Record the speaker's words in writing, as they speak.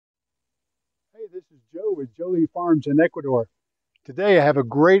This is Joe with Jolie Farms in Ecuador. Today I have a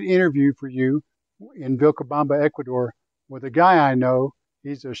great interview for you in Vilcabamba, Ecuador, with a guy I know.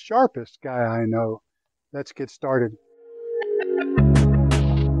 He's the sharpest guy I know. Let's get started.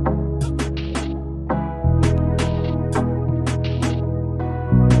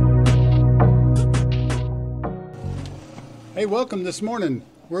 Hey, welcome this morning.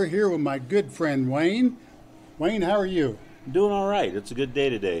 We're here with my good friend Wayne. Wayne, how are you? Doing all right. It's a good day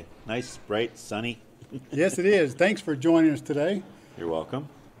today. Nice, bright, sunny. Yes, it is. Thanks for joining us today. You're welcome.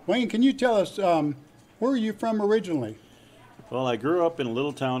 Wayne, can you tell us where are you from originally? Well, I grew up in a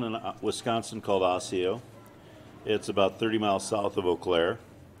little town in Wisconsin called Osseo. It's about 30 miles south of Eau Claire.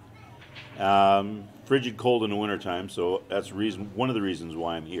 Frigid cold in the wintertime, so that's one of the reasons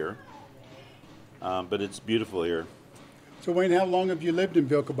why I'm here. But it's beautiful here. So, Wayne, how long have you lived in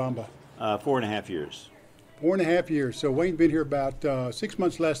Vilcabamba? 4.5 years. 4.5 years. So, Wayne's been here about 6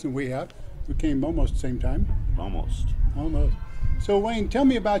 months less than we have. We came almost the same time. Almost. Almost. So, Wayne, tell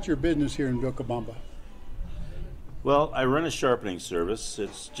me about your business here in Vilcabamba. Well, I run a sharpening service.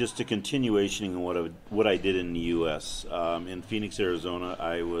 It's just a continuation of what I did in the U.S. In Phoenix, Arizona,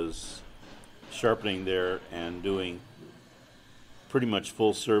 I was sharpening there and doing pretty much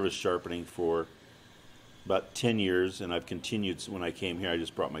full service sharpening for about 10 years, and I've continued. When I came here, I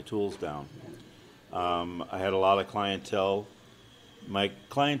just brought my tools down. I had a lot of clientele. My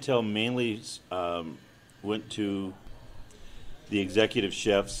clientele mainly went to the executive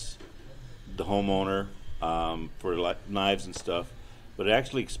chefs, the homeowner, for knives and stuff, but it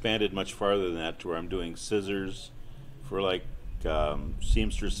actually expanded much farther than that to where I'm doing scissors for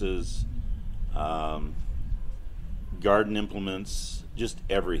seamstresses, garden implements, just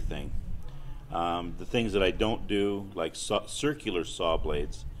everything. The things that I don't do, like circular saw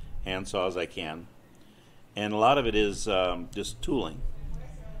blades, hand saws I can, and a lot of it is just tooling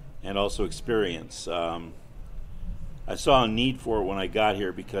and also experience. I saw a need for it when I got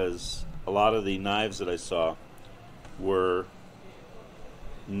here because a lot of the knives that I saw were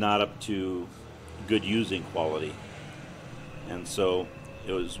not up to good using quality, and so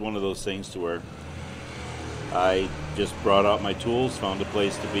it was one of those things to where I just brought out my tools, found a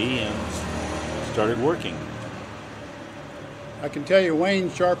place to be, and started working. I can tell you,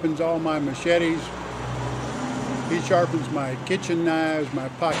 Wayne sharpens all my machetes. He sharpens my kitchen knives, my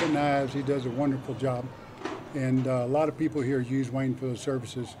pocket knives. He does a wonderful job. And a lot of people here use Wayne for those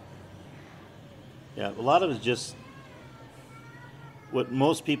services. Yeah, a lot of it's just what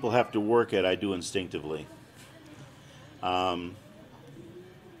most people have to work at, I do instinctively. Like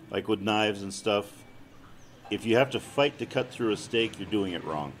with knives and stuff, if you have to fight to cut through a steak, you're doing it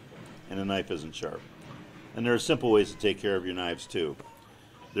wrong, and the knife isn't sharp. And there are simple ways to take care of your knives too.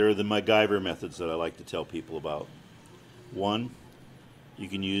 There are the MacGyver methods that I like to tell people about. One, you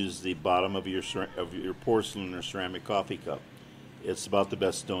can use the bottom of your porcelain or ceramic coffee cup. It's about the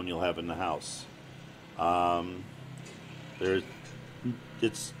best stone you'll have in the house.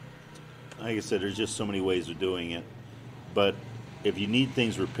 It's like I said, there's just so many ways of doing it. But if you need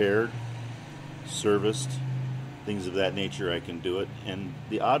things repaired, serviced, things of that nature, I can do it. And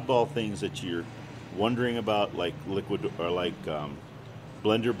the oddball things that you're wondering about, like liquid or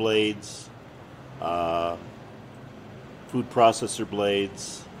blender blades, food processor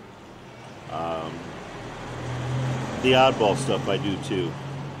blades, the oddball stuff I do too.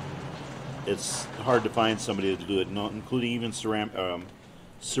 It's hard to find somebody to do it, including even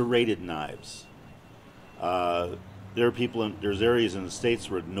serrated knives. There's areas in the States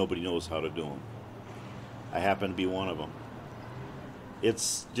where nobody knows how to do them. I happen to be one of them.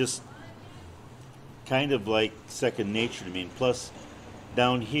 It's just kind of like second nature to me. And plus,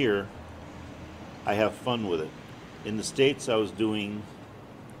 down here, I have fun with it. In the States, I was doing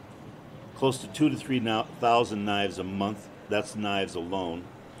close to 2,000 to 3,000 knives a month. That's knives alone.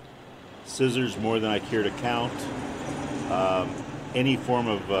 Scissors, more than I care to count. Any form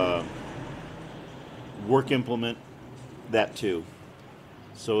of work implement, that too.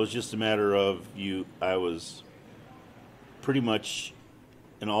 So it's just a matter of I was pretty much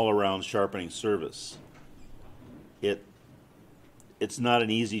an all-around sharpening service. It's not an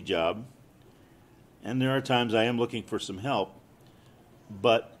easy job, and there are times I am looking for some help,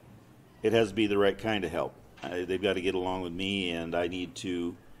 but it has to be the right kind of help. They've got to get along with me, and they need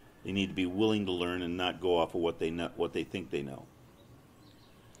to be willing to learn and not go off of what they think they know.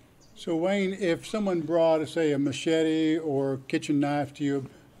 So, Wayne, if someone brought, say, a machete or kitchen knife to you,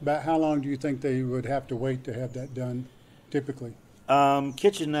 about how long do you think they would have to wait to have that done, typically?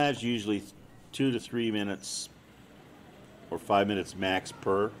 Kitchen knives usually 2 to 3 minutes or 5 minutes max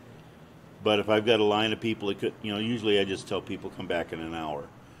per. But if I've got a line of people, usually I just tell people come back in an hour.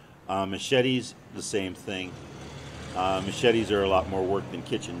 Machetes, the same thing. Machetes are a lot more work than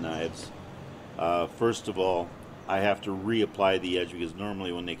kitchen knives. First of all, I have to reapply the edge because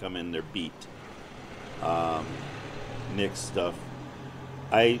normally when they come in, they're beat. Mixed stuff.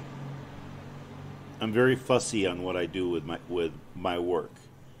 I'm very fussy on what I do with my work.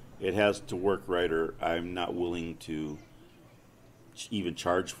 It has to work right, or I'm not willing to even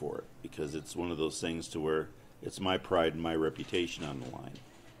charge for it, because it's one of those things to where it's my pride and my reputation on the line.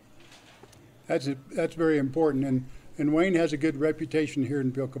 That's very important, and Wayne has a good reputation here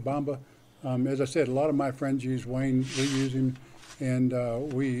in Vilcabamba. As I said, a lot of my friends use Wayne. We use him,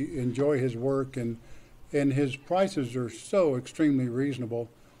 and we enjoy his work, and his prices are so extremely reasonable.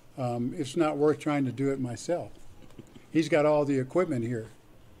 It's not worth trying to do it myself. He's got all the equipment here.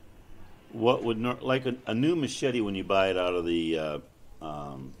 What would like a new machete when you buy it out of the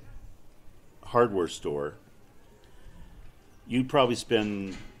hardware store, you'd probably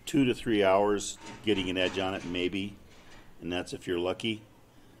spend 2 to 3 hours getting an edge on it, maybe, and that's if you're lucky.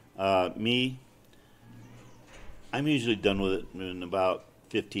 Me, I'm usually done with it in about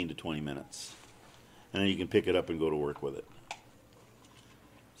 15 to 20 minutes, and then you can pick it up and go to work with it.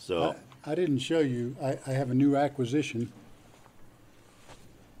 So I didn't show you. I have a new acquisition.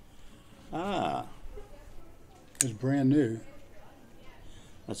 Ah, it's brand new.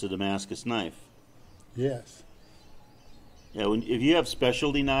 That's a Damascus knife. Yes. Yeah, if you have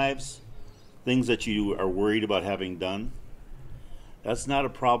specialty knives, things that you are worried about having done, that's not a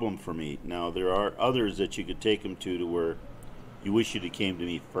problem for me. Now, there are others that you could take them to where you wish you'd have came to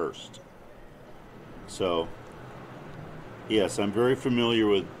me first. So, yes, I'm very familiar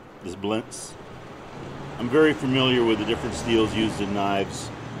with this blintz. I'm very familiar with the different steels used in knives,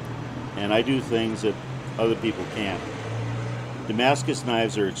 and I do things that other people can't. Damascus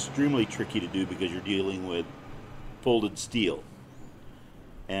knives are extremely tricky to do because you're dealing with folded steel.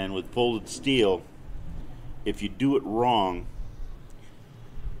 And with folded steel, if you do it wrong,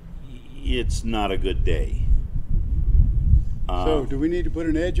 it's not a good day. So do we need to put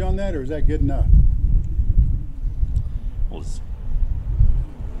an edge on that, or is that good enough? Well,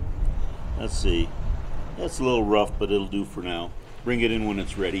 let's see. That's a little rough, but it'll do for now. Bring it in when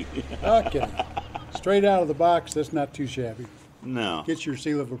it's ready. Okay. Straight out of the box, that's not too shabby. No. Get your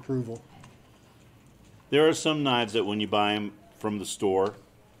seal of approval. There are some knives that when you buy them from the store,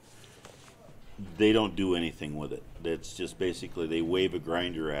 they don't do anything with it. It's just basically they wave a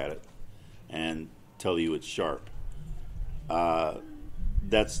grinder at it and tell you it's sharp.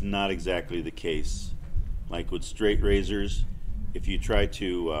 That's not exactly the case. Like with straight razors, if you try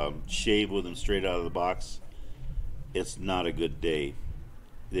to shave with them straight out of the box, it's not a good day.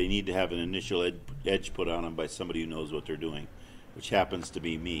 They need to have an initial edge put on them by somebody who knows what they're doing, which happens to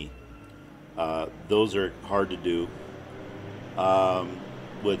be me. Those are hard to do.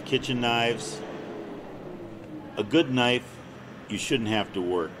 With kitchen knives, a good knife, you shouldn't have to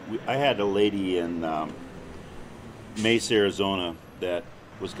work. I had a lady in Mesa, Arizona that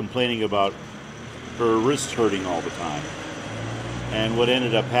was complaining about her wrist hurting all the time. And what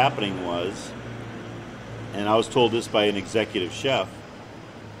ended up happening was, and I was told this by an executive chef,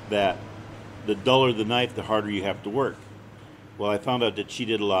 that the duller the knife, the harder you have to work. Well, I found out that she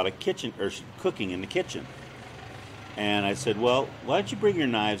did a lot of cooking in the kitchen. And I said, well, why don't you bring your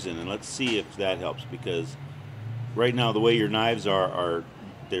knives in and let's see if that helps, because right now the way your knives are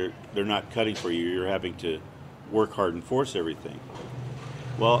they're not cutting for you. You're having to work hard and force everything.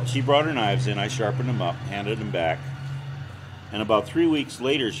 Well, she brought her knives in, I sharpened them up, handed them back, and about 3 weeks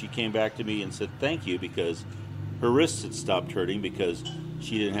later she came back to me and said thank you, because her wrists had stopped hurting because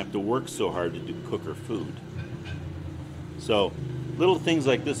she didn't have to work so hard to cook her food. So little things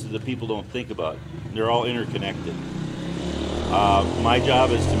like this that people don't think about. They're all interconnected. My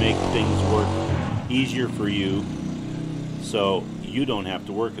job is to make things work easier for you so you don't have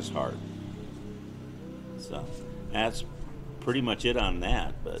to work as hard. So that's pretty much it on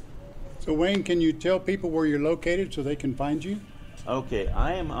that. But So Wayne, can you tell people where you're located so they can find you? okay,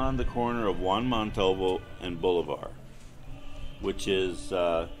 I am on the corner of Juan Montalvo and Boulevard, which is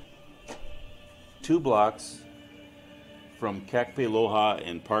 2 blocks from Cacfe Loja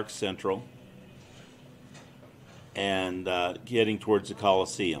in Park Central and getting towards the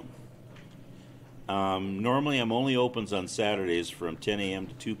Coliseum. Normally I'm only opens on Saturdays from 10 a.m.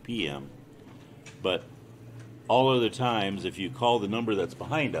 to 2 p.m. But all other times, if you call the number that's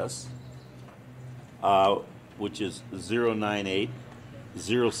behind us, which is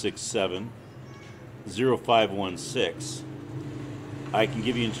 098-067-0516, I can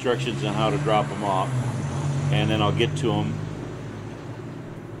give you instructions on how to drop them off, and then I'll get to them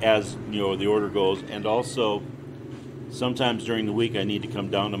as the order goes. And also, sometimes during the week I need to come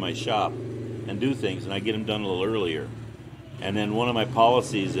down to my shop and do things, and I get them done a little earlier. And then one of my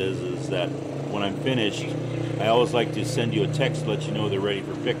policies is that when I'm finished, I always like to send you a text to let you know they're ready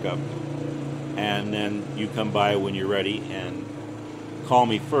for pickup. And then you come by when you're ready and call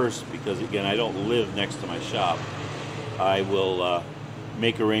me first, because again, I don't live next to my shop. I will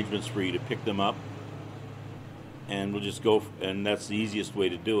make arrangements for you to pick them up, and we'll just go, and that's the easiest way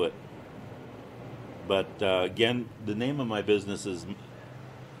to do it. But again, the name of my business is,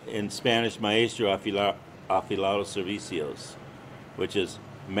 in Spanish, Maestro Sharpening Services, which is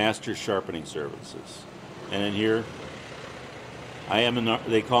Master Sharpening Services. And in here, I am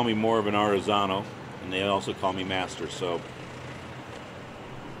they call me more of an artisano, and they also call me master. So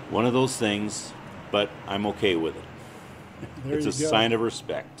one of those things, but I'm okay with it. It's a sign of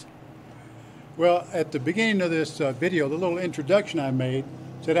respect. Well, at the beginning of this video, the little introduction I made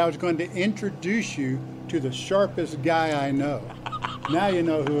said I was going to introduce you to the sharpest guy I know. Now you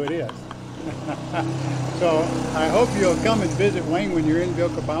know who it is. So I hope you'll come and visit Wayne when you're in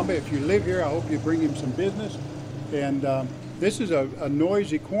Vilcabamba. If you live here, I hope you bring him some business. And this is a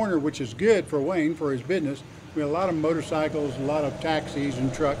noisy corner, which is good for Wayne, for his business. We have a lot of motorcycles, a lot of taxis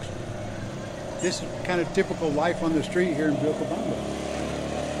and trucks. This is kind of typical life on the street here in Vilcabamba.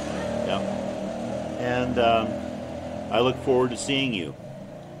 Yeah. And I look forward to seeing you.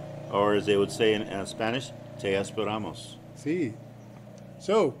 Or as they would say in Spanish, te esperamos. Sí.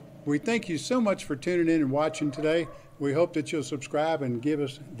 So, we thank you so much for tuning in and watching today. We hope that you'll subscribe and give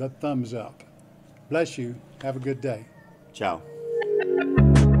us the thumbs up. Bless you. Have a good day. Ciao.